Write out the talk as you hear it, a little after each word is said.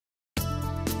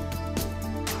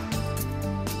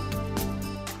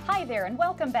there, and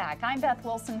welcome back. I'm Beth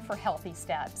Wilson for Healthy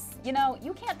Steps. You know,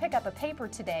 you can't pick up a paper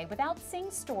today without seeing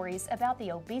stories about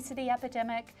the obesity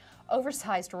epidemic,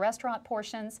 oversized restaurant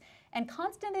portions, and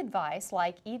constant advice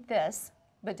like eat this,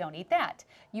 but don't eat that.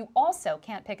 You also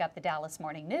can't pick up the Dallas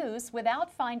Morning News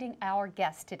without finding our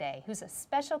guest today, who's a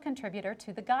special contributor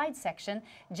to the guide section,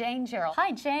 Jane Jarrell.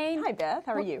 Hi, Jane. Hi, Beth.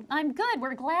 How are you? I'm good.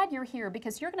 We're glad you're here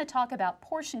because you're going to talk about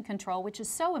portion control, which is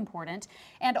so important,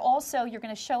 and also you're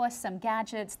going to show us some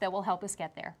gadgets that will help us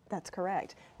get there. That's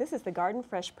correct. This is the Garden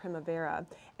Fresh Primavera,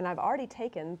 and I've already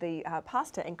taken the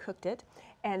pasta and cooked it,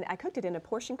 and I cooked it in a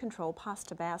portion control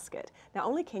pasta basket. Not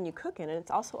only can you cook in it,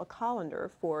 it's also a colander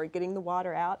for getting the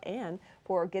water out and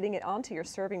for getting it onto your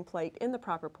serving plate in the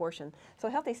proper portion. So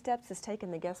Healthy Steps has taken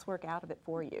the guesswork out of it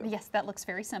for you. Yes, that looks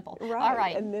very simple. Right. All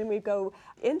right. And then we go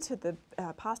into the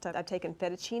pasta. I've taken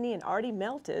fettuccine and already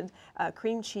melted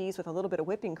cream cheese with a little bit of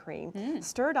whipping cream,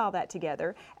 stirred all that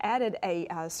together, added a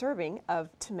serving of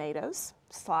tomatoes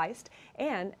sliced,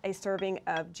 and a serving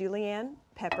of julienne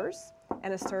peppers,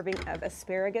 and a serving of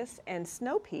asparagus and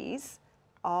snow peas,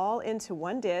 all into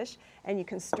one dish. And you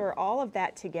can stir all of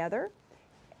that together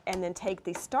and then take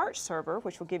the starch server,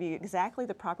 which will give you exactly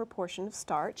the proper portion of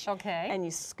starch. Okay. And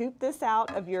you scoop this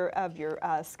out of your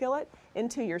skillet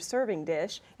into your serving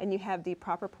dish, and you have the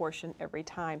proper portion every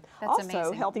time. That's also,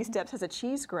 amazing. Healthy Steps has a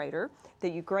cheese grater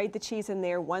that you grate the cheese in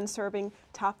there, one serving,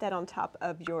 top that on top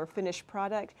of your finished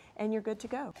product, and you're good to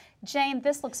go. Jane,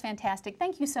 this looks fantastic.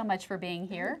 Thank you so much for being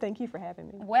here. Thank you for having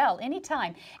me. Well,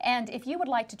 anytime. And if you would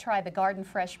like to try the Garden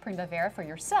Fresh Primavera for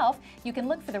yourself, you can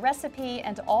look for the recipe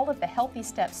and all of the Healthy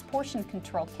Steps portion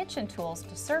control kitchen tools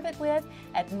to serve it with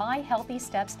at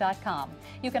myhealthysteps.com.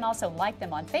 You can also like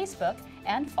them on Facebook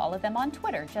and follow them on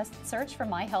Twitter. Just search for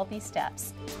My Healthy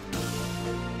Steps.